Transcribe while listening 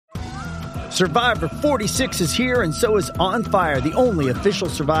Survivor 46 is here, and so is On Fire, the only official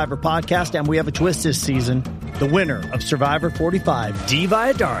Survivor podcast, and we have a twist this season. The winner of Survivor 45, Dee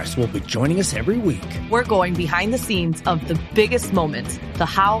Valladares, will be joining us every week. We're going behind the scenes of the biggest moments, the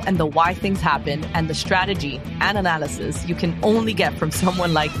how and the why things happen, and the strategy and analysis you can only get from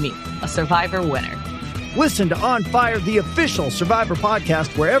someone like me, a Survivor winner. Listen to On Fire, the official Survivor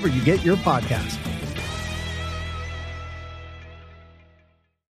podcast, wherever you get your podcast.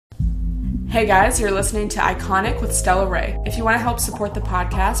 Hey guys, you're listening to Iconic with Stella Rae. If you want to help support the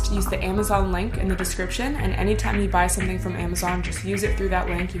podcast, use the Amazon link in the description, and anytime you buy something from Amazon, just use it through that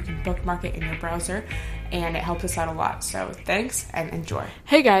link. You can bookmark it in your browser, and it helps us out a lot. So thanks and enjoy.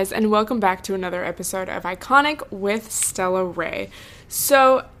 Hey guys, and welcome back to another episode of Iconic with Stella Rae.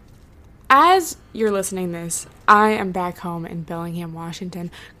 So, as you're listening this, I am back home in Bellingham, Washington.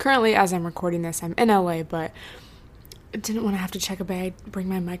 Currently, as I'm recording this, I'm in LA, but I didn't want to have to check a bag, bring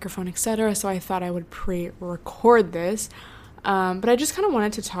my microphone, etc., so I thought I would pre-record this. But I just kind of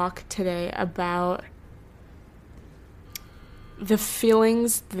wanted to talk today about the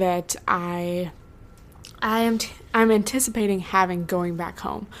feelings that I'm anticipating having going back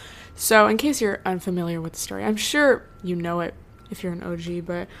home. So, in case you're unfamiliar with the story, I'm sure you know it if you're an OG,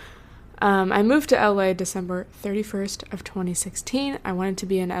 but I moved to LA December 31st of 2016. I wanted to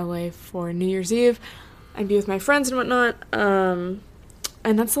be in LA for New Year's Eve. I'd be with my friends and whatnot, and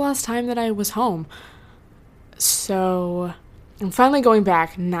that's the last time that I was home. So I'm finally going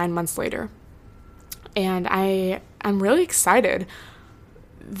back 9 months later, and I'm really excited.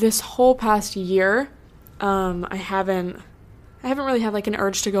 This whole past year, I haven't really had like an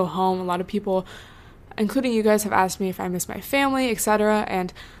urge to go home. A lot of people, including you guys, have asked me if I miss my family, etc.,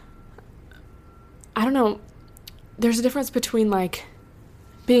 and I don't know. There's a difference between like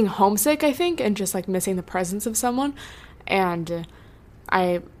being homesick, I think, and just like missing the presence of someone. And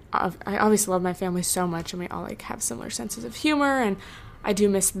I obviously love my family so much, and we all like have similar senses of humor, and I do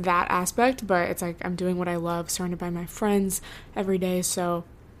miss that aspect, but it's like I'm doing what I love, surrounded by my friends every day, so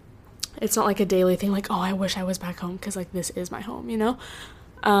it's not like a daily thing like, oh, I wish I was back home, because like this is my home, you know?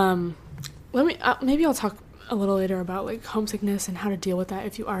 Maybe I'll talk a little later about like homesickness and how to deal with that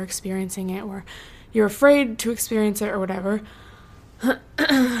if you are experiencing it, or you're afraid to experience it, or whatever.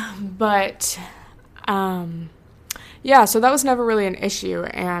 But, yeah, so that was never really an issue,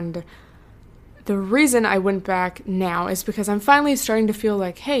 and the reason I went back now is because I'm finally starting to feel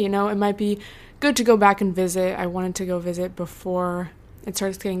like, hey, you know, it might be good to go back and visit. I wanted to go visit before it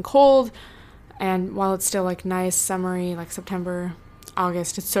starts getting cold, and while it's still, like, nice, summery, like September,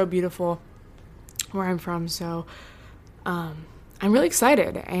 August, it's so beautiful where I'm from, so, I'm really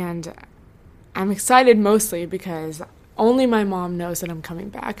excited, and I'm excited mostly because only my mom knows that I'm coming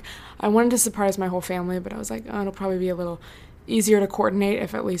back. I wanted to surprise my whole family, but I was like, oh, it'll probably be a little easier to coordinate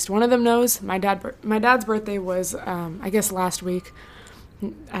if at least one of them knows. My dad's birthday was, I guess, last week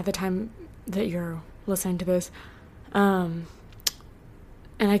at the time that you're listening to this. And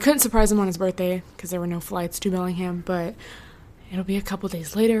I couldn't surprise him on his birthday because there were no flights to Bellingham, but it'll be a couple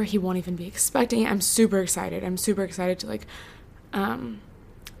days later. He won't even be expecting it. I'm super excited. I'm super excited to, like,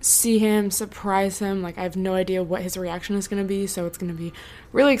 see him, surprise him. Like, I have no idea what his reaction is going to be, so it's going to be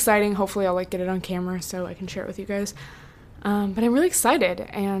really exciting. Hopefully I'll like get it on camera so I can share it with you guys. But I'm really excited,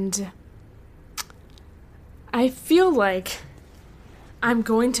 and I feel like I'm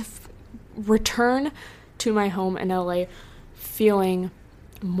going to return to my home in LA feeling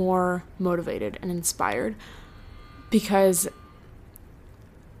more motivated and inspired, because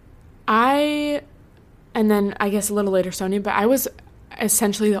and then I guess a little later Sonia, but I was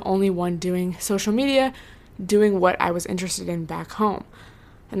essentially the only one doing social media, doing what I was interested in back home.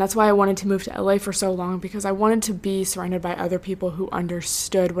 And that's why I wanted to move to LA for so long, because I wanted to be surrounded by other people who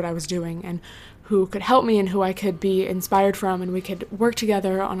understood what I was doing and who could help me and who I could be inspired from, and we could work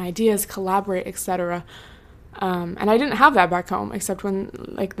together on ideas, collaborate, etc. And I didn't have that back home, except when,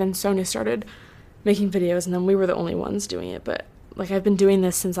 like, then Sonia started making videos, and then we were the only ones doing it. But, like, I've been doing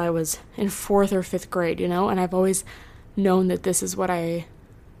this since I was in 4th or 5th grade, you know, and I've always known that this is what I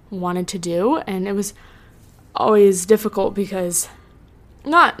wanted to do, and it was always difficult because,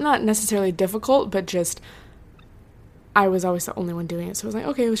 not necessarily difficult, but just I was always the only one doing it, so it was like,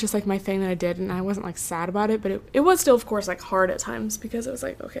 okay, it was just like my thing that I did, and I wasn't like sad about it, but it was still, of course, like hard at times, because it was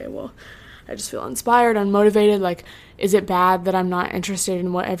like, okay, well, I just feel inspired, unmotivated, like, is it bad that I'm not interested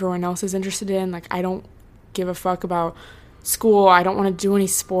in what everyone else is interested in? Like, I don't give a fuck about school, I don't want to do any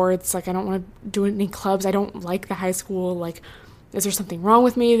sports, like, I don't want to do any clubs, I don't like the high school, like, is there something wrong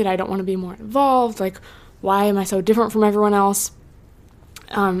with me that I don't want to be more involved? Like, why am I so different from everyone else?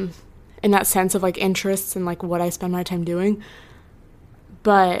 In that sense of, like, interests and, like, what I spend my time doing.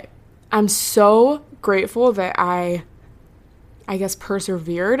 But I'm so grateful that I guess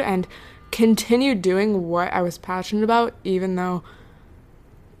persevered and continued doing what I was passionate about, even though,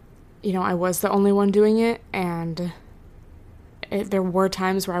 you know, I was the only one doing it, and there were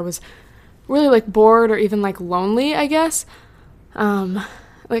times where I was really, like, bored or even, like, lonely, I guess.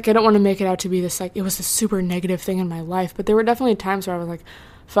 Like, I don't want to make it out to be this, like, it was a super negative thing in my life, but there were definitely times where I was like,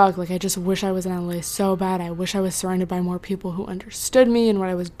 fuck, like, I just wish I was in LA so bad. I wish I was surrounded by more people who understood me and what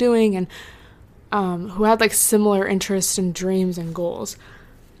I was doing, and who had, like, similar interests and dreams and goals.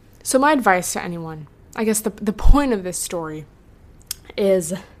 So my advice to anyone, I guess the point of this story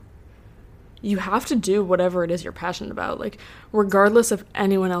is you have to do whatever it is you're passionate about, like, regardless if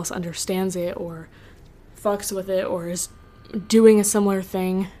anyone else understands it or fucks with it or is doing a similar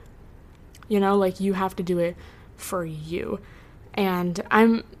thing, you know, like, you have to do it for you. And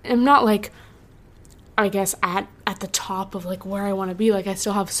I'm not, like, I guess at the top of, like, where I want to be. Like, I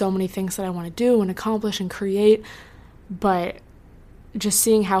still have so many things that I want to do and accomplish and create, but just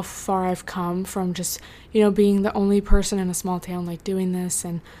seeing how far I've come from just, you know, being the only person in a small town, like, doing this,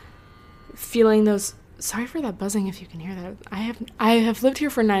 and feeling those, sorry for that buzzing if you can hear that. I have lived here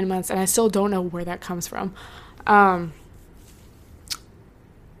for 9 months and I still don't know where that comes from.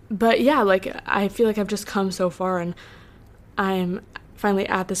 But yeah, like, I feel like I've just come so far, and I'm finally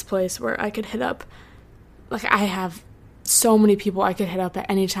at this place where I could hit up, like, I have so many people I could hit up at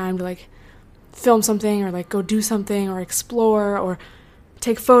any time to, like, film something or, like, go do something or explore or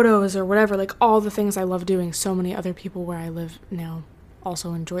take photos or whatever, like, all the things I love doing. So many other people where I live now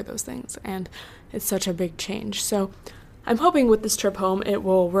also enjoy those things, and it's such a big change. So I'm hoping with this trip home it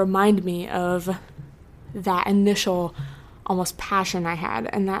will remind me of that initial almost passion I had,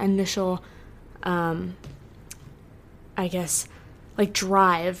 and that initial I guess, like,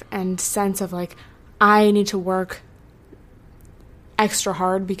 drive and sense of, like, I need to work extra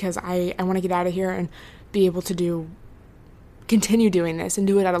hard because I want to get out of here and be able to continue doing this and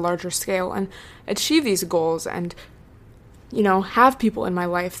do it at a larger scale and achieve these goals, and, you know, have people in my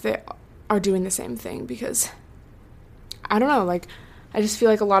life that are doing the same thing. Because I don't know, like, I just feel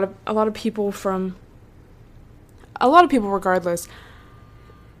like a lot of people regardless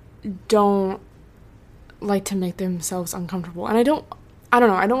don't like to make themselves uncomfortable. And I don't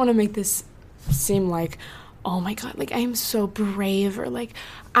know, I don't want to make this seem like, oh my god, like, I am so brave, or like,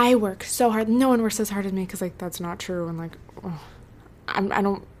 I work so hard, no one works as hard as me, because, like, that's not true. And, like, I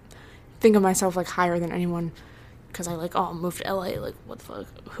don't think of myself, like, higher than anyone because I, like, oh, moved to LA, like, what the fuck,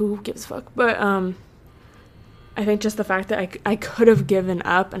 who gives a fuck? But I think just the fact that I could have given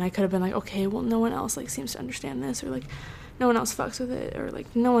up, and I could have been like, okay, well, no one else, like, seems to understand this, or, like, no one else fucks with it, or, like,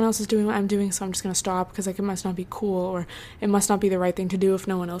 no one else is doing what I'm doing, so I'm just gonna stop because, like, it must not be cool, or it must not be the right thing to do if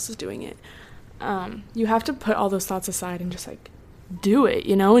no one else is doing it. You have to put all those thoughts aside and just, like, do it,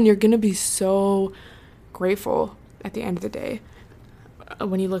 you know, and you're gonna be so grateful at the end of the day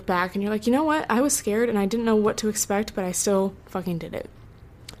when you look back and you're like, you know what, I was scared and I didn't know what to expect, but I still fucking did it.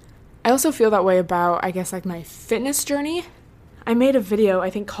 I also feel that way about, I guess, like, my fitness journey. I made a video,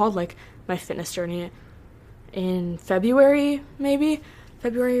 I think, called, like, my fitness journey in February, maybe?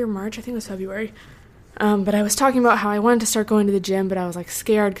 February or March, I think it was February. But I was talking about how I wanted to start going to the gym, but I was, like,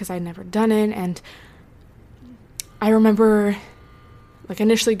 scared because I'd never done it, and I remember, like,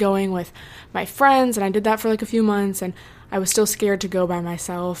 initially going with my friends, and I did that for, like, a few months, and I was still scared to go by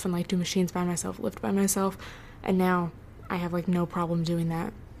myself and, like, do machines by myself, lift by myself, and now I have, like, no problem doing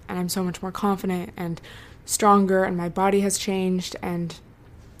that, and I'm so much more confident and stronger, and my body has changed, and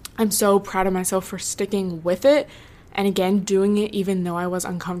I'm so proud of myself for sticking with it, and again, doing it even though I was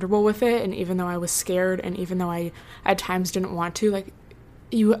uncomfortable with it, and even though I was scared, and even though I at times didn't want to. Like,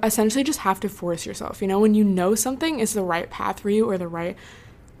 you essentially just have to force yourself, you know, when you know something is the right path for you or the right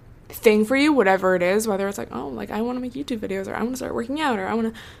thing for you, whatever it is, whether it's like, oh, like, I want to make YouTube videos, or I want to start working out, or I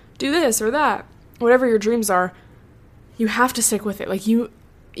want to do this or that, whatever your dreams are, you have to stick with it. Like, you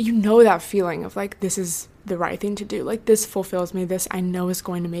know that feeling of, like, this is the right thing to do, like, this fulfills me, this I know is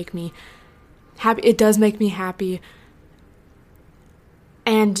going to make me happy, it does make me happy.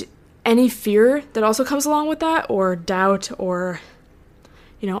 And any fear that also comes along with that, or doubt, or,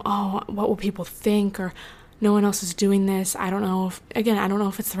 you know, oh, what will people think, or no one else is doing this, I don't know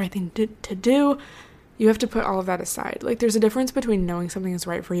if it's the right thing to do. You have to put all of that aside. Like, there's a difference between knowing something is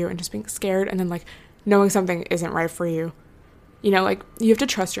right for you and just being scared, and then, like, knowing something isn't right for you. You know, like, you have to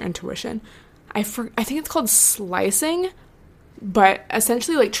trust your intuition. I think it's called slicing, but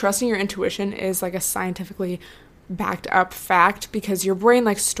essentially, like, trusting your intuition is, like, a scientifically backed up fact, because your brain,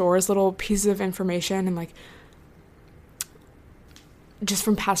 like, stores little pieces of information, and, like, just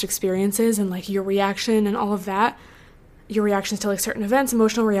from past experiences and, like, your reaction and all of that, your reactions to like certain events,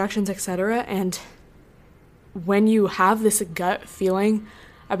 emotional reactions, etc. And when you have this gut feeling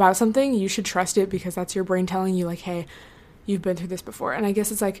about something, you should trust it, because that's your brain telling you like, hey, you've been through this before. And I guess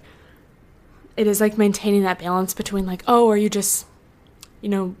it's like, it is like maintaining that balance between like, oh, are you just,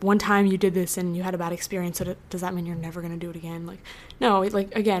 one time you did this and you had a bad experience, so does that mean you're never going to do it again? Like, no,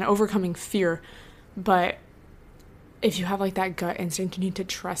 like, again, overcoming fear. But if you have like that gut instinct, you need to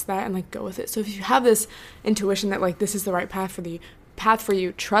trust that and like go with it. So if you have this intuition that like this is the right path for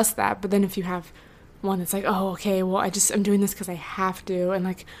you, trust that. But then if you have one that's like, oh, okay, well, I'm doing this because I have to, and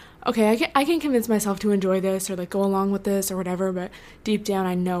like, okay, I can convince myself to enjoy this or like go along with this or whatever, but deep down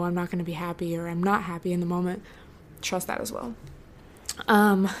I know I'm not going to be happy, or I'm not happy in the moment. Trust that as well.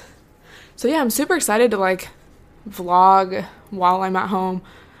 So yeah, I'm super excited to like vlog while I'm at home,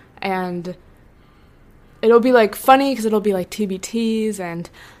 and it'll be like funny because it'll be like TBTs and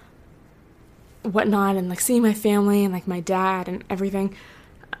whatnot, and like seeing my family and like my dad and everything.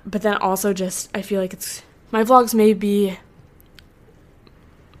 But then also just, I feel like my vlogs may be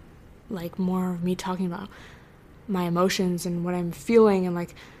like more of me talking about my emotions and what I'm feeling, and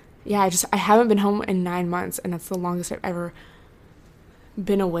like, yeah, I haven't been home in 9 months, and that's the longest I've ever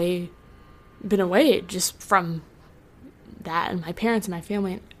been away just from that, and my parents and my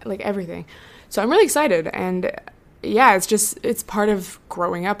family and like everything. So I'm really excited, and yeah, it's part of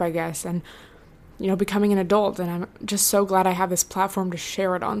growing up, I guess, and becoming an adult, and I'm just so glad I have this platform to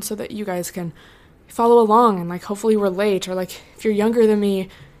share it on, so that you guys can follow along and like hopefully relate, or like if you're younger than me,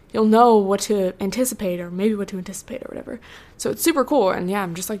 you'll know what to anticipate, or maybe what to anticipate or whatever. So it's super cool, and yeah,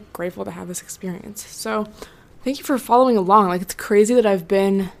 I'm just like grateful to have this experience. So thank you for following along. Like, it's crazy that I've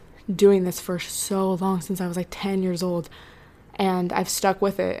been doing this for so long, since I was like 10 years old, and I've stuck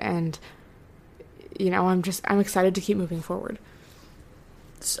with it, and I'm excited to keep moving forward.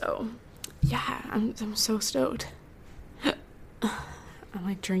 So yeah, I'm so stoked. I'm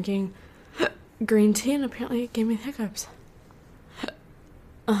like drinking green tea, and apparently it gave me hiccups.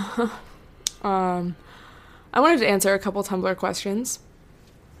 I wanted to answer a couple Tumblr questions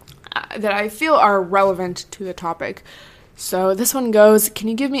that I feel are relevant to the topic. So this one goes, can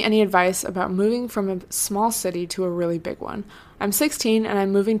you give me any advice about moving from a small city to a really big one? I'm 16 and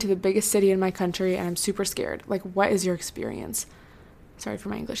I'm moving to the biggest city in my country, and I'm super scared. Like, what is your experience? Sorry for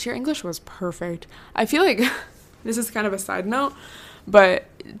my English. Your English was perfect. I feel like this is kind of a side note, but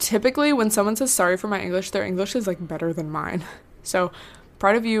typically when someone says sorry for my English, their English is like better than mine. So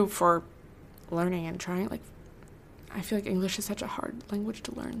proud of you for learning and trying. Like, I feel like English is such a hard language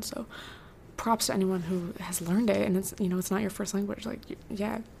to learn, so props to anyone who has learned it, and it's it's not your first language. Like,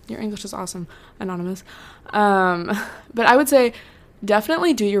 yeah, your English is awesome, Anonymous. But I would say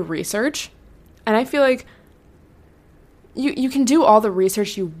definitely do your research, and I feel like you can do all the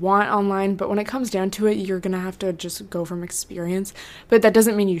research you want online, but when it comes down to it, you're gonna have to just go from experience. But that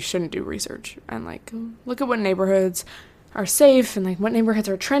doesn't mean you shouldn't do research, and like look at what neighborhoods are safe, and like what neighborhoods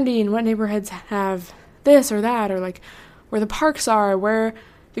are trendy, and what neighborhoods have this or that, or like where the parks are, where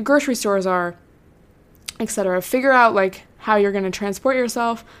the grocery stores are, etc. Figure out like how you're going to transport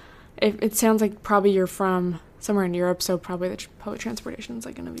yourself. It sounds like probably you're from somewhere in Europe, so probably the public transportation is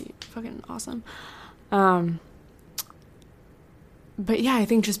like going to be fucking awesome. But yeah, I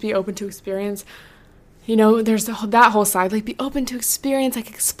think just be open to experience. There's that whole side, like be open to experience, like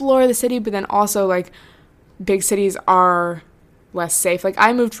explore the city, but then also like big cities are less safe. Like,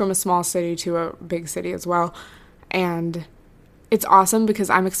 I moved from a small city to a big city as well, and it's awesome because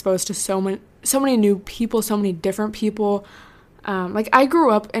I'm exposed to so many new people, so many different people. Like, I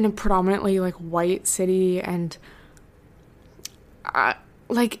grew up in a predominantly like white city, and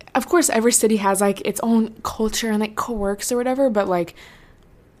like, of course every city has like its own culture and like quirks or whatever, but like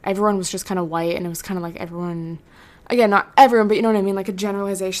everyone was just kind of white, and it was kind of like everyone, again, not everyone, but you know what I mean, like a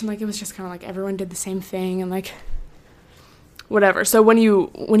generalization. Like, it was just kind of like everyone did the same thing, and like whatever. So when you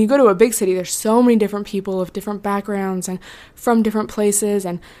go to a big city, there's so many different people of different backgrounds and from different places,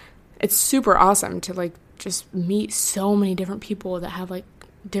 and it's super awesome to like just meet so many different people that have like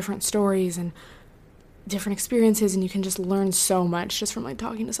different stories and different experiences, and you can just learn so much just from like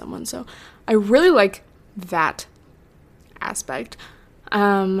talking to someone. So I really like that aspect.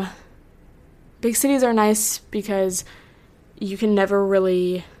 Big cities are nice because you can never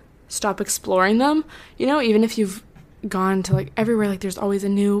really stop exploring them, even if you've gone to like everywhere, like there's always a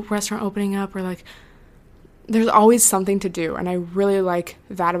new restaurant opening up, or like there's always something to do, and I really like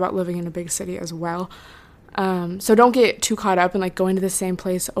that about living in a big city as well. So don't get too caught up in like going to the same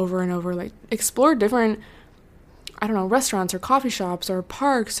place over and over. Like, explore different, I don't know, restaurants or coffee shops or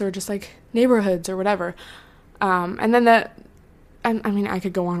parks or just like neighborhoods or whatever. And then I mean, I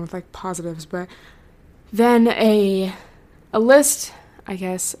could go on with like positives, but then a a list, I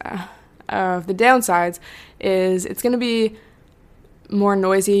guess, of the downsides is it's going to be more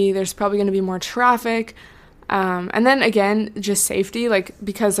noisy. There's probably going to be more traffic. And then again, just safety, like,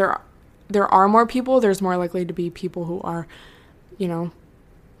 because there are more people, there's more likely to be people who are, you know,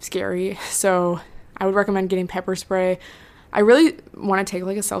 scary. So I would recommend getting pepper spray. I really want to take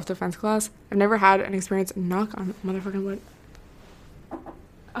like a self-defense class. I've never had an experience, knock on motherfucking wood,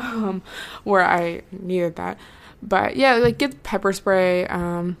 where I needed that. But yeah, like, get pepper spray.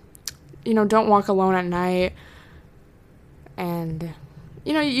 You know, don't walk alone at night. And,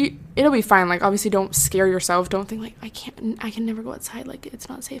 you know, it'll be fine. Like, obviously don't scare yourself. Don't think like, I can never go outside. Like, it's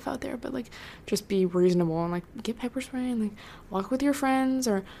not safe out there. But like, just be reasonable and like, get pepper spray and like walk with your friends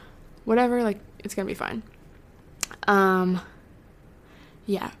or whatever. Like, it's gonna be fine.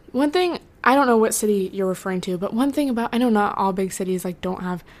 Yeah. One thing, I don't know what city you're referring to, but one thing about, I know not all big cities like don't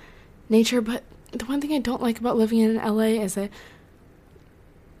have nature, but the one thing I don't like about living in LA is that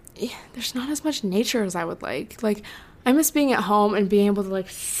there's not as much nature as I would like. Like, I miss being at home and being able to like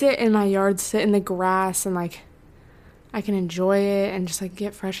sit in my yard, sit in the grass, and like I can enjoy it and just like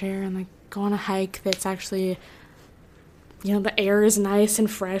get fresh air and like go on a hike that's actually, you know, the air is nice and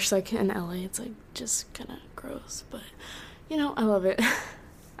fresh. Like, in LA it's like just kind of gross, but you know, I love it.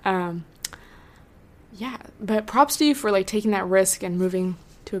 Yeah, but props to you for like taking that risk and moving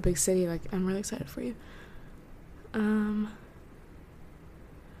to a big city. Like, I'm really excited for you.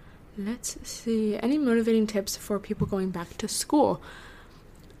 Let's see. Any motivating tips for people going back to school?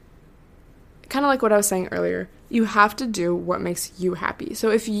 Kind of like what I was saying earlier. You have to do what makes you happy.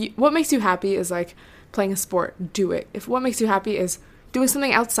 So what makes you happy is like playing a sport, do it. If what makes you happy is doing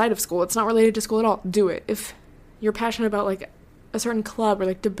something outside of school, it's not related to school at all, do it. If you're passionate about like a certain club or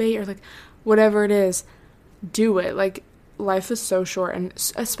like debate or like whatever it is, do it. Like, life is so short, and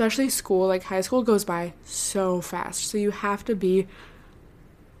especially school, like high school goes by so fast. So you have to be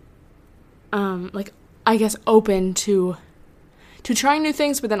like, I guess, open to trying new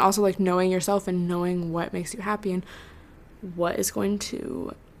things, but then also like knowing yourself and knowing what makes you happy and what is going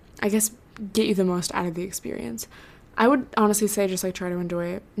to, I guess, get you the most out of the experience. I would honestly say just like try to enjoy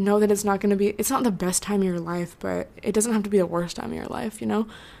it. Know that it's not the best time of your life, but it doesn't have to be the worst time of your life, you know?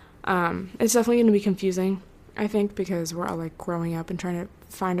 It's definitely going to be confusing, I think, because we're all like growing up and trying to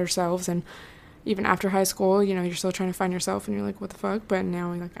find ourselves, and even after high school, you know, you're still trying to find yourself and you're like, what the fuck? But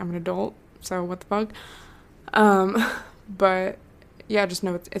now like, I'm an adult, so what the fuck? But yeah, just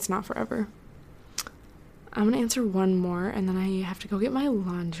know it's not forever. I'm going to answer one more, and then I have to go get my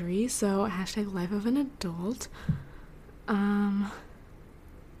laundry, so #life of an adult.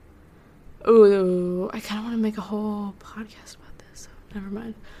 Ooh, I kind of want to make a whole podcast about this, so never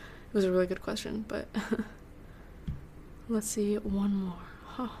mind. It was a really good question, but let's see, one more.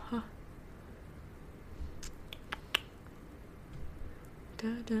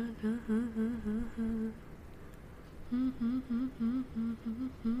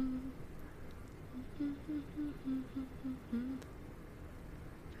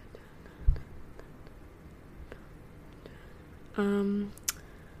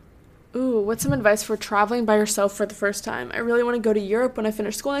 What's some advice for traveling by yourself for the first time? I really want to go to Europe when I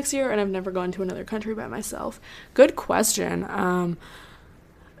finish school next year, and I've never gone to another country by myself. Good question.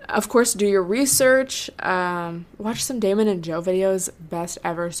 Of course, do your research. Watch some Damon and Joe videos. Best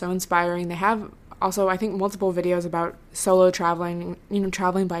ever. So inspiring. They have also, I think, multiple videos about solo traveling, you know,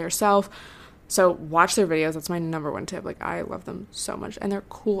 traveling by yourself. So watch their videos. That's my number one tip. Like, I love them so much, and they're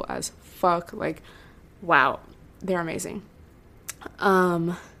cool as fuck. Like, wow, they're amazing.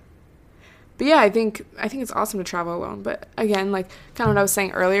 But yeah, I think it's awesome to travel alone. But again, like kind of what I was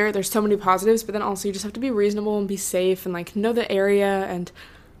saying earlier, there's so many positives, but then also you just have to be reasonable and be safe and like know the area. And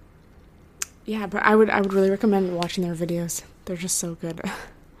yeah, but I would really recommend watching their videos. They're just so good.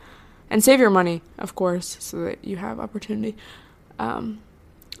 And save your money, of course, so that you have opportunity. And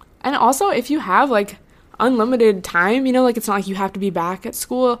also, if you have like unlimited time, you know, like it's not like you have to be back at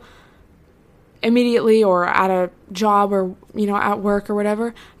school immediately or at a job or, you know, at work or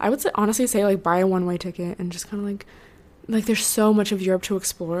whatever, I would honestly say like buy a one-way ticket and just kind of like there's so much of Europe to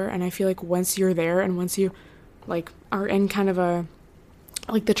explore, and I feel like once you're there and once you like are in kind of a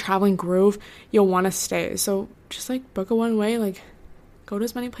like the traveling groove, you'll want to stay. So just like book a one-way, like go to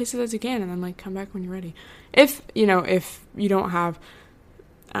as many places as you can, and then like come back when you're ready. If you don't have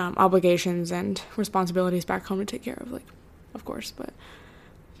obligations and responsibilities back home to take care of, like, of course. But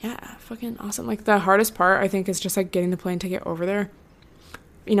yeah, fucking awesome. Like, the hardest part, I think, is just, like, getting the plane ticket over there,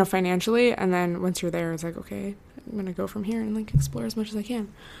 you know, financially. And then once you're there, it's like, okay, I'm going to go from here and, like, explore as much as I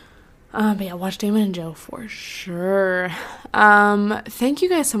can. But yeah, watch Damon and Joe for sure. Thank you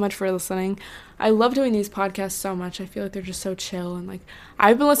guys so much for listening. I love doing these podcasts so much. I feel like they're just so chill, and like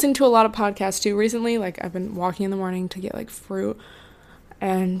I've been listening to a lot of podcasts too recently. Like I've been walking in the morning to get like fruit,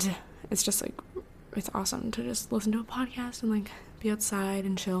 and it's just like it's awesome to just listen to a podcast and like be outside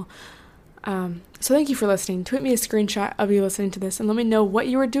and chill. So thank you for listening. Tweet me a screenshot of you listening to this and let me know what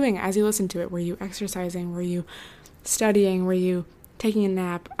you were doing as you listened to it. Were you exercising? Were you studying? Were you taking a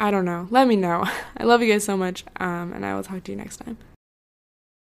nap? I don't know. Let me know. I love you guys so much, and I will talk to you next time.